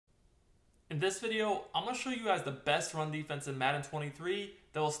In this video, I'm going to show you guys the best run defense in Madden 23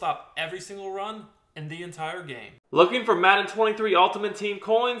 that will stop every single run in the entire game. Looking for Madden 23 Ultimate Team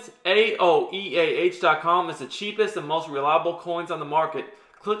coins? AOEAH.com is the cheapest and most reliable coins on the market.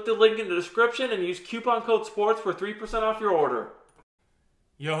 Click the link in the description and use coupon code SPORTS for 3% off your order.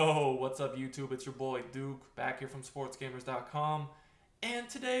 Yo, what's up YouTube? It's your boy Duke, back here from sportsgamers.com. And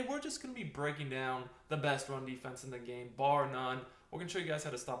today we're just going to be breaking down the best run defense in the game, bar none. We're going to show you guys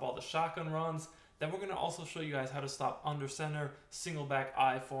how to stop all the shotgun runs. Then we're going to also show you guys how to stop under center, single back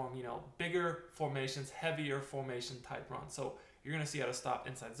I form, bigger formations, heavier formation type runs. So you're going to see how to stop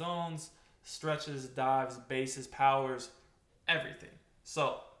inside zones, stretches, dives, bases, powers, everything.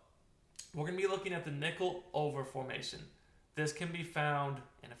 So we're going to be looking at the nickel over formation. This can be found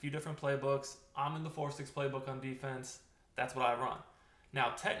in a few different playbooks. I'm in the 4-6 playbook on defense. That's what I run.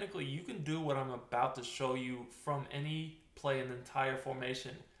 Now, technically, you can do what I'm about to show you from any play in the entire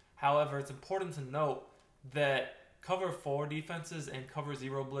formation. However, it's important to note that cover 4 defenses and cover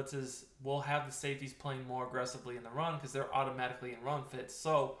 0 blitzes will have the safeties playing more aggressively in the run because they're automatically in run fits.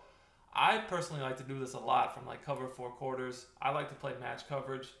 So I personally like to do this a lot from like cover 4 quarters. I like to play match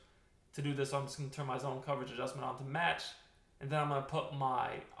coverage. To do this, I'm just going to turn my zone coverage adjustment on to match, and then I'm going to put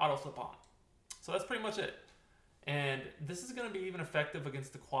my auto flip on. So that's pretty much it. And this is going to be even effective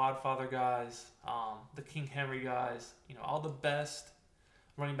against the quad father guys, the King Henry guys, all the best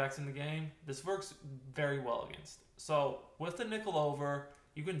running backs in the game. This works very well against. So with the nickel over,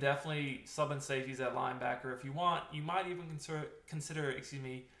 you can definitely sub in safeties at linebacker if you want. You might even consider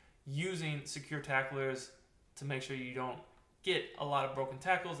using secure tacklers to make sure you don't get a lot of broken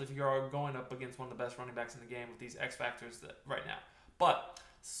tackles if you are going up against one of the best running backs in the game with these X factors right now. But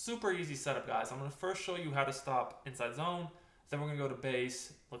super easy setup, guys. I'm going to first show you how to stop inside zone. Then we're going to go to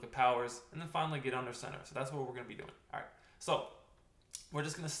base, look at powers, and then finally get under center. So that's what we're going to be doing. All right. So we're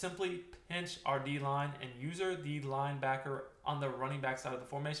just going to simply pinch our D-line and use our D linebacker on the running back side of the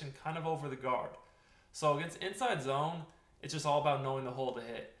formation, kind of over the guard. So against inside zone, it's just all about knowing the hole to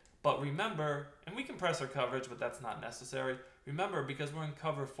hit. But remember, and we can press our coverage, but that's not necessary. Remember, because we're in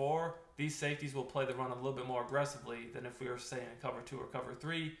cover 4, these safeties will play the run a little bit more aggressively than if we were, say, in cover 2 or cover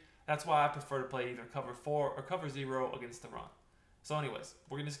 3. That's why I prefer to play either cover 4 or cover 0 against the run. So anyways,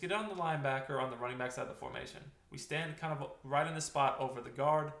 we're going to just get on the linebacker on the running back side of the formation. We stand kind of right in the spot over the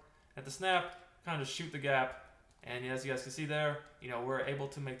guard. At the snap, kind of just shoot the gap. And as you guys can see there, we're able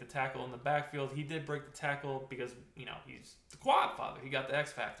to make the tackle in the backfield. He did break the tackle because, he's the quad father. He got the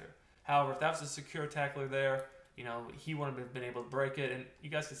X factor. However, if that was a secure tackler there, he wouldn't have been able to break it. And you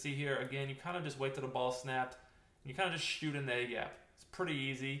guys can see here, again, you kind of just wait till the ball snapped. And you kind of just shoot in the A-gap. It's pretty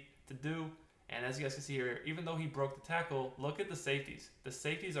easy to do. And as you guys can see here, even though he broke the tackle, look at the safeties. The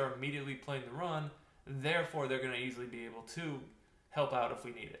safeties are immediately playing the run. Therefore, they're going to easily be able to help out if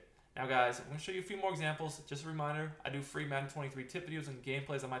we need it. Now, guys, I'm going to show you a few more examples. Just a reminder, I do free Madden 23 tip videos and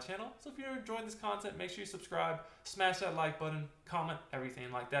gameplays on my channel. So if you're enjoying this content, make sure you subscribe, smash that like button, comment, everything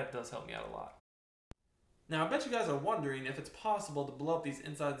like that does help me out a lot. Now, I bet you guys are wondering if it's possible to blow up these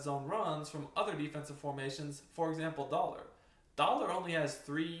inside zone runs from other defensive formations, for example, Dollar. Dollar only has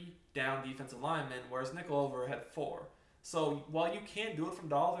 3 down defensive linemen, whereas nickel over had 4. So while you can do it from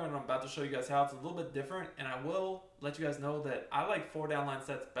Dollar, and I'm about to show you guys how, it's a little bit different, and I will let you guys know that I like 4 down line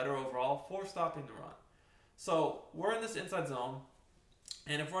sets better overall for stopping the run. So we're in this inside zone,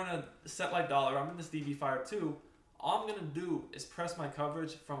 and if we're in a set like Dollar, I'm in this DB Fire 2, all I'm going to do is press my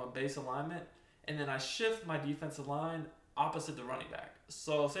coverage from a base alignment, and then I shift my defensive line opposite the running back.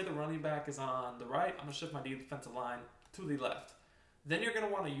 So say the running back is on the right, I'm going to shift my defensive line to the left. Then you're going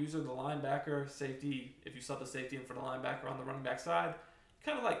to want to use the linebacker, safety, if you sub the safety in for the linebacker on the running back side,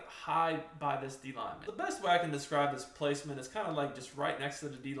 kind of like hide by this D lineman. The best way I can describe this placement is kind of like just right next to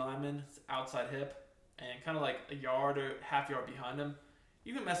the D lineman, it's outside hip, and kind of like a yard or half yard behind him.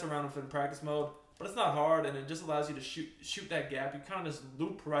 You can mess around with it in practice mode, but it's not hard, and it just allows you to shoot that gap. You kind of just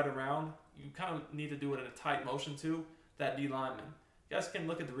loop right around. You kind of need to do it in a tight motion too, that D lineman. You guys can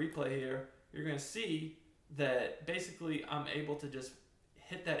look at the replay here. You're going to see that basically I'm able to just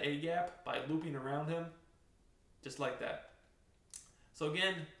hit that A-gap by looping around him, just like that. So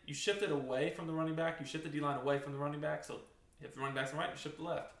again, you shift it away from the running back, you shift the D-line away from the running back, so if the running back's on the right, you shift the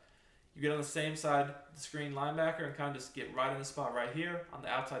left. You get on the same side of the screen linebacker and kind of just get right in the spot right here on the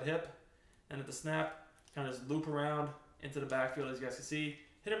outside hip, and at the snap, kind of just loop around into the backfield as you guys can see,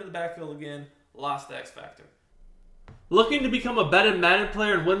 hit him in the backfield again, lost the X factor. Looking to become a better Madden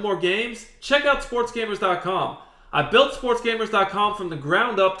player and win more games? Check out sportsgamers.com. I built sportsgamers.com from the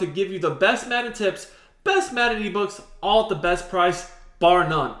ground up to give you the best Madden tips, best Madden ebooks, all at the best price, bar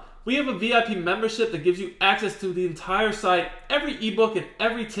none. We have a VIP membership that gives you access to the entire site, every ebook and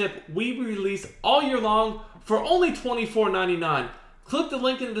every tip we release all year long for only $24.99. Click the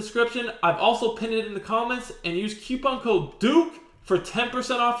link in the description. I've also pinned it in the comments, and use coupon code DUKE for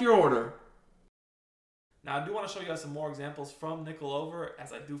 10% off your order. Now, I do want to show you guys some more examples from nickel over,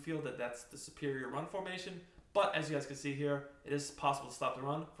 as I do feel that that's the superior run formation. But as you guys can see here, it is possible to stop the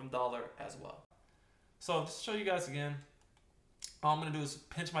run from dollar as well. So just to show you guys again, all I'm going to do is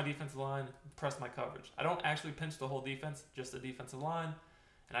pinch my defensive line, press my coverage. I don't actually pinch the whole defense, just the defensive line.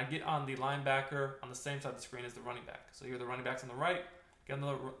 And I get on the linebacker on the same side of the screen as the running back. So here the running back's on the right, get on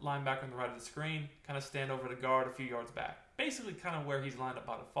the linebacker on the right of the screen, kind of stand over the guard a few yards back. Basically kind of where he's lined up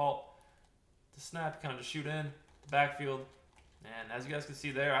by default. To snap, kind of just shoot in the backfield. And as you guys can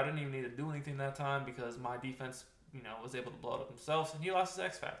see there, I didn't even need to do anything that time because my defense, was able to blow it up themselves, and he lost his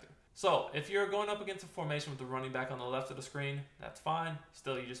X factor. So if you're going up against a formation with the running back on the left of the screen, that's fine.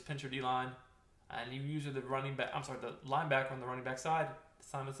 Still, you just pinch your D-line, and you use the linebacker on the running back side. This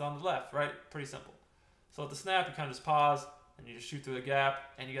time it's on the left, right? Pretty simple. So at the snap, you kind of just pause, and you just shoot through the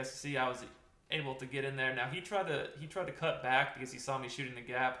gap, and you guys can see I was able to get in there. Now he tried to cut back because he saw me shooting the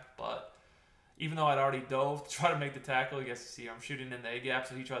gap, but even though I'd already dove to try to make the tackle, you guys can see I'm shooting in the A gap,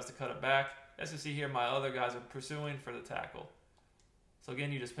 so he tries to cut it back. As you can see here, my other guys are pursuing for the tackle. So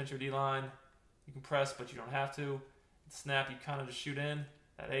again, you just pinch your D-line. You can press, but you don't have to. Snap, you kind of just shoot in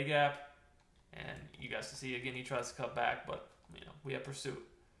that A gap, and you guys can see again he tries to cut back, but we have pursuit.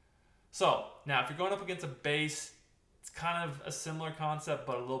 So now if you're going up against a base, it's kind of a similar concept,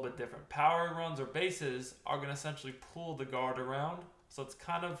 but a little bit different. Power runs or bases are going to essentially pull the guard around. So it's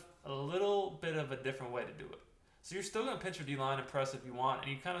kind of a little bit of a different way to do it. So you're still going to pinch your D-line and press if you want, and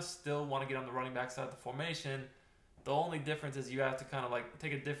you kind of still want to get on the running back side of the formation. The only difference is you have to kind of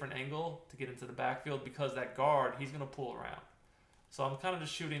take a different angle to get into the backfield because that guard, he's going to pull around. So I'm kind of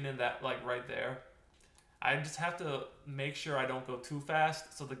just shooting in that right there. I just have to make sure I don't go too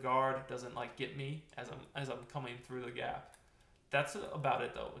fast so the guard doesn't get me as I'm coming through the gap. That's about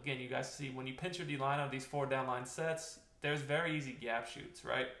it though. Again, you guys see when you pinch your D-line on these 4 down line sets, there's very easy gap shoots,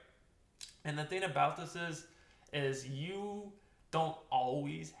 right? And the thing about this is you don't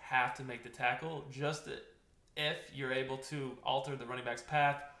always have to make the tackle, just if you're able to alter the running back's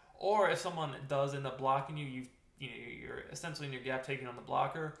path, or if someone does end up blocking you, you're essentially in your gap taking on the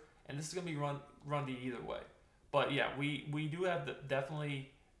blocker, and this is going to be run to either way. But yeah, we do have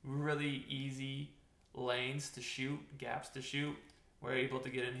definitely really easy lanes to shoot, gaps to shoot. We're able to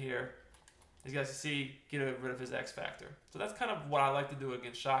get in here. As you guys can see, get rid of his X factor. So that's kind of what I like to do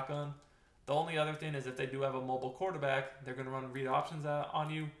against shotgun. The only other thing is if they do have a mobile quarterback, they're going to run read options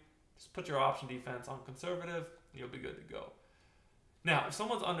on you. Just put your option defense on conservative, you'll be good to go. Now, if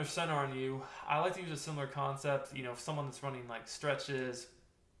someone's under center on you, I like to use a similar concept. If someone that's running stretches,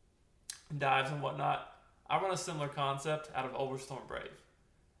 dives and whatnot, I run a similar concept out of Overstorm Brave.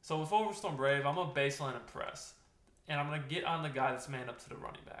 So with Overstorm Brave, I'm going to baseline and press. And I'm going to get on the guy that's man up to the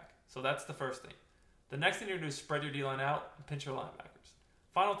running back. So that's the first thing. The next thing you're going to do is spread your D-line out and pinch your linebackers.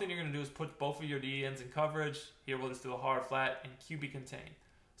 Final thing you're going to do is put both of your D-ends in coverage. Here we'll just do a hard flat and QB contain.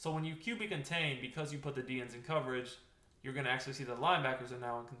 So when you QB contain, because you put the D-ends in coverage, you're going to actually see the linebackers are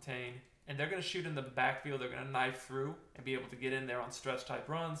now in contain. And they're going to shoot in the backfield. They're going to knife through and be able to get in there on stretch type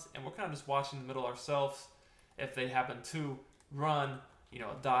runs. And we're kind of just watching the middle ourselves if they happen to run, a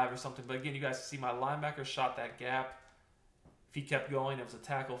dive or something. But again, you guys see my linebacker shot that gap. If he kept going, it was a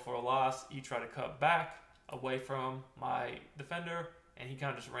tackle for a loss. He tried to cut back away from my defender, and he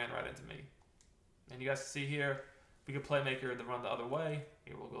kind of just ran right into me. And you guys can see here, we could playmaker the run the other way.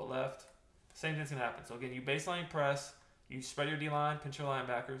 Here we'll go left. Same thing's going to happen. So again, you baseline press, you spread your D-line, pinch your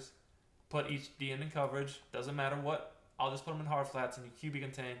linebackers, put each D-end in coverage. Doesn't matter what. I'll just put them in hard flats, and you QB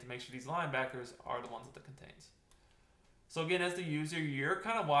contain to make sure these linebackers are the ones that contains. So again, as the user, you're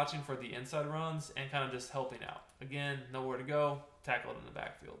kind of watching for the inside runs and kind of just helping out. Again, nowhere to go, tackle it in the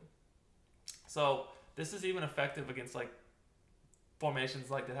backfield. So this is even effective against formations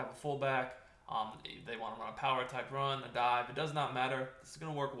that have a fullback. They want to run a power type run, a dive. It does not matter. This is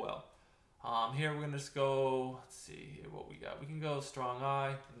going to work well. Here we're going to just go, let's see here what we got. We can go strong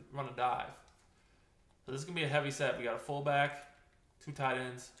eye and run a dive. So this is going to be a heavy set. We got a fullback, 2 tight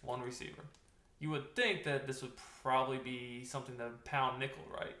ends, 1 receiver. You would think that this would probably be something to pound nickel,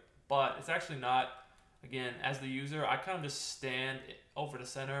 right? But it's actually not. Again, as the user, I kind of just stand over the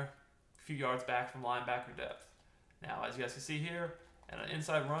center, a few yards back from linebacker depth. Now, as you guys can see here, and an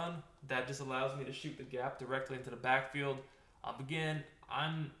inside run, that just allows me to shoot the gap directly into the backfield. Again,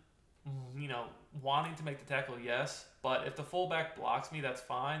 I'm, wanting to make the tackle, yes, but if the fullback blocks me, that's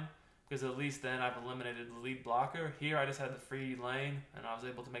fine. because at least then I've eliminated the lead blocker. Here I just had the free lane, and I was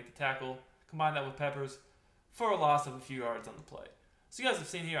able to make the tackle. Combine that with Peppers for a loss of a few yards on the play. So you guys have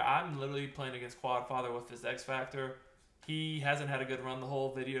seen here, I'm literally playing against Quadfather with his X Factor. He hasn't had a good run the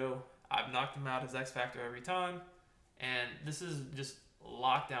whole video. I've knocked him out his X Factor every time. And this is just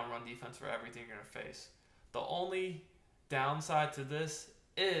lockdown run defense for everything you're going to face. The only downside to this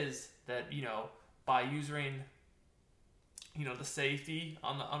is that, by using, the safety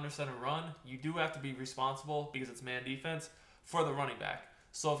on the under center run, you do have to be responsible, because it's man defense, for the running back.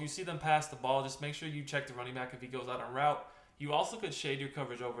 So if you see them pass the ball, just make sure you check the running back if he goes out on route. You also could shade your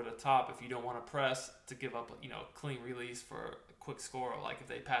coverage over the top if you don't want to press to give up, clean release for a quick score, like if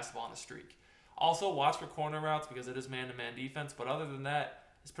they pass the ball on a streak. Also, watch for corner routes because it is man-to-man defense. But other than that,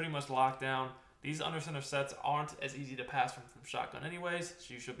 it's pretty much locked down. These under center sets aren't as easy to pass from shotgun anyways,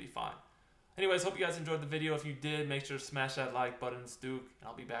 so you should be fine. Anyways, hope you guys enjoyed the video. If you did, make sure to smash that like button, Duke, and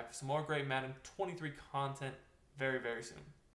I'll be back with some more great Madden 23 content very, very soon.